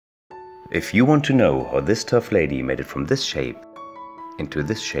If you want to know how this tough lady made it from this shape into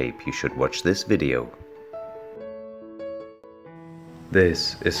this shape, you should watch this video.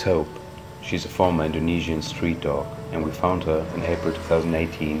 This is Hope. She's a former Indonesian street dog, and we found her in April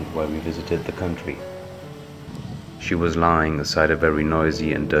 2018 while we visited the country. She was lying beside a very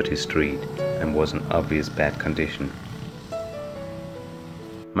noisy and dirty street and was in obvious bad condition.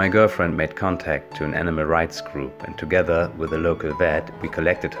 My girlfriend made contact to an animal rights group, and together with a local vet we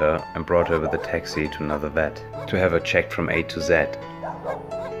collected her and brought her with a taxi to another vet to have her checked from A to Z.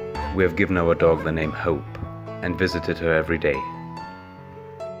 We have given our dog the name Hope and visited her every day.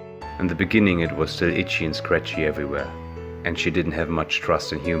 In the beginning it was still itchy and scratchy everywhere, and she didn't have much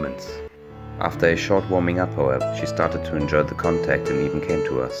trust in humans. After a short warming up, however, she started to enjoy the contact and even came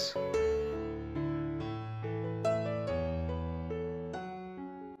to us.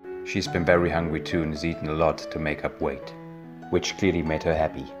 She's been very hungry too and has eaten a lot to make up weight, which clearly made her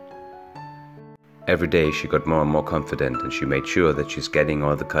happy. Every day she got more and more confident, and she made sure that she's getting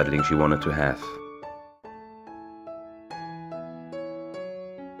all the cuddling she wanted to have.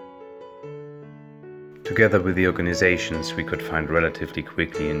 Together with the organizations, we could find relatively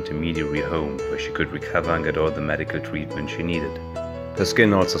quickly an intermediary home where she could recover and get all the medical treatment she needed. Her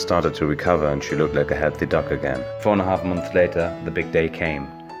skin also started to recover and she looked like a healthy dog again. 4.5 months later, the big day came.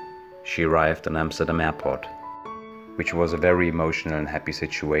 She arrived in Amsterdam airport, which was a very emotional and happy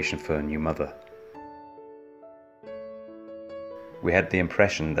situation for her new mother. We had the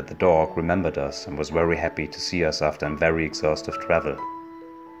impression that the dog remembered us and was very happy to see us after a very exhaustive travel.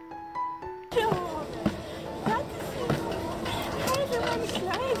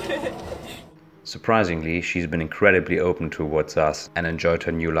 Surprisingly, she's been incredibly open towards us and enjoyed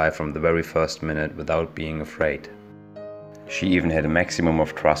her new life from the very first minute without being afraid. She even had a maximum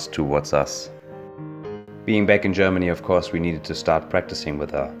of trust towards us. Being back in Germany, of course, we needed to start practicing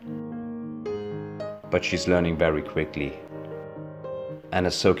with her. But she's learning very quickly and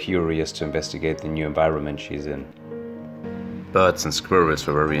is so curious to investigate the new environment she's in. Birds and squirrels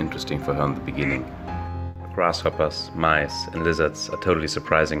were very interesting for her in the beginning. Grasshoppers, mice and lizards are totally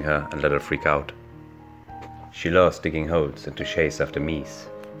surprising her and let her freak out. She loves digging holes and to chase after mice.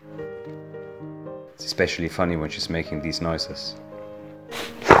 It's especially funny when she's making these noises.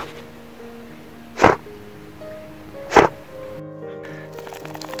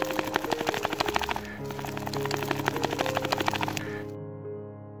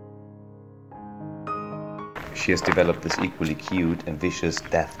 She has developed this equally cute and vicious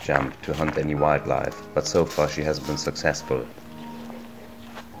death jump to hunt any wildlife, but so far she hasn't been successful.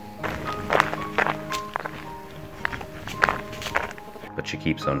 But she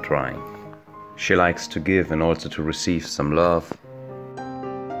keeps on trying. She likes to give and also to receive some love,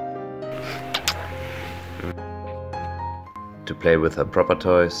 to play with her proper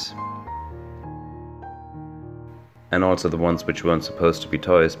toys, and also the ones which weren't supposed to be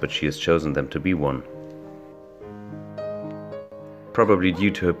toys, but she has chosen them to be one. Probably due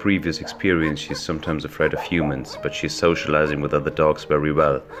to her previous experience, she's sometimes afraid of humans, but she's socializing with other dogs very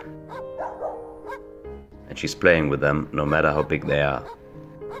well. And she's playing with them, no matter how big they are.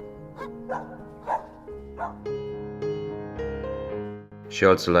 She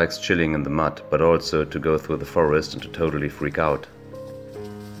also likes chilling in the mud, but also to go through the forest and to totally freak out.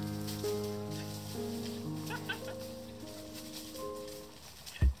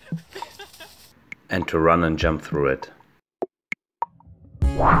 And to run and jump through it.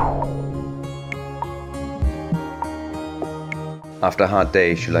 After a hard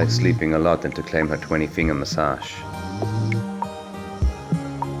day, she likes sleeping a lot and to claim her 20-finger massage.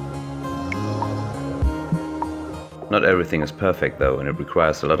 Not everything is perfect though, and it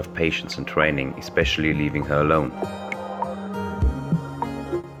requires a lot of patience and training, especially leaving her alone.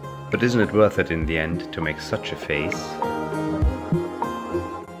 But isn't it worth it in the end to make such a face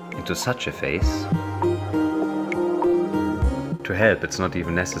into such a face? To help, it's not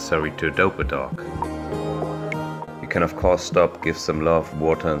even necessary to adopt a dog. You can of course stop, give some love,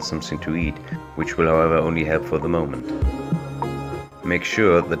 water and something to eat, which will however only help for the moment. Make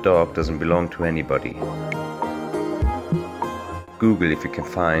sure the dog doesn't belong to anybody. Google if you can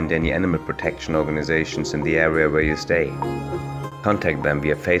find any animal protection organizations in the area where you stay. Contact them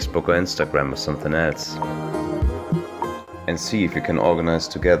via Facebook or Instagram or something else. And see if you can organize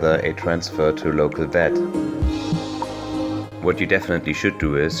together a transfer to a local vet. What you definitely should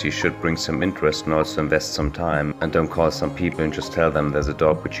do is, you should bring some interest and also invest some time, and don't call some people and just tell them there's a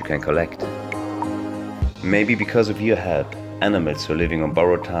dog which you can collect. Maybe because of your help, animals who are living on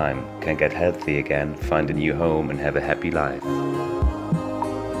borrowed time can get healthy again, find a new home and have a happy life.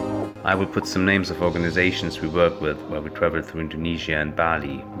 I will put some names of organizations we work with while we travel through Indonesia and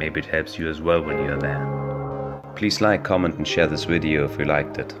Bali. Maybe it helps you as well when you're there. Please like, comment and share this video if you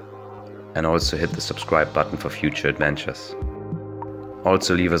liked it. And also hit the subscribe button for future adventures.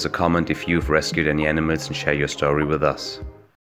 Also leave us a comment if you've rescued any animals and share your story with us.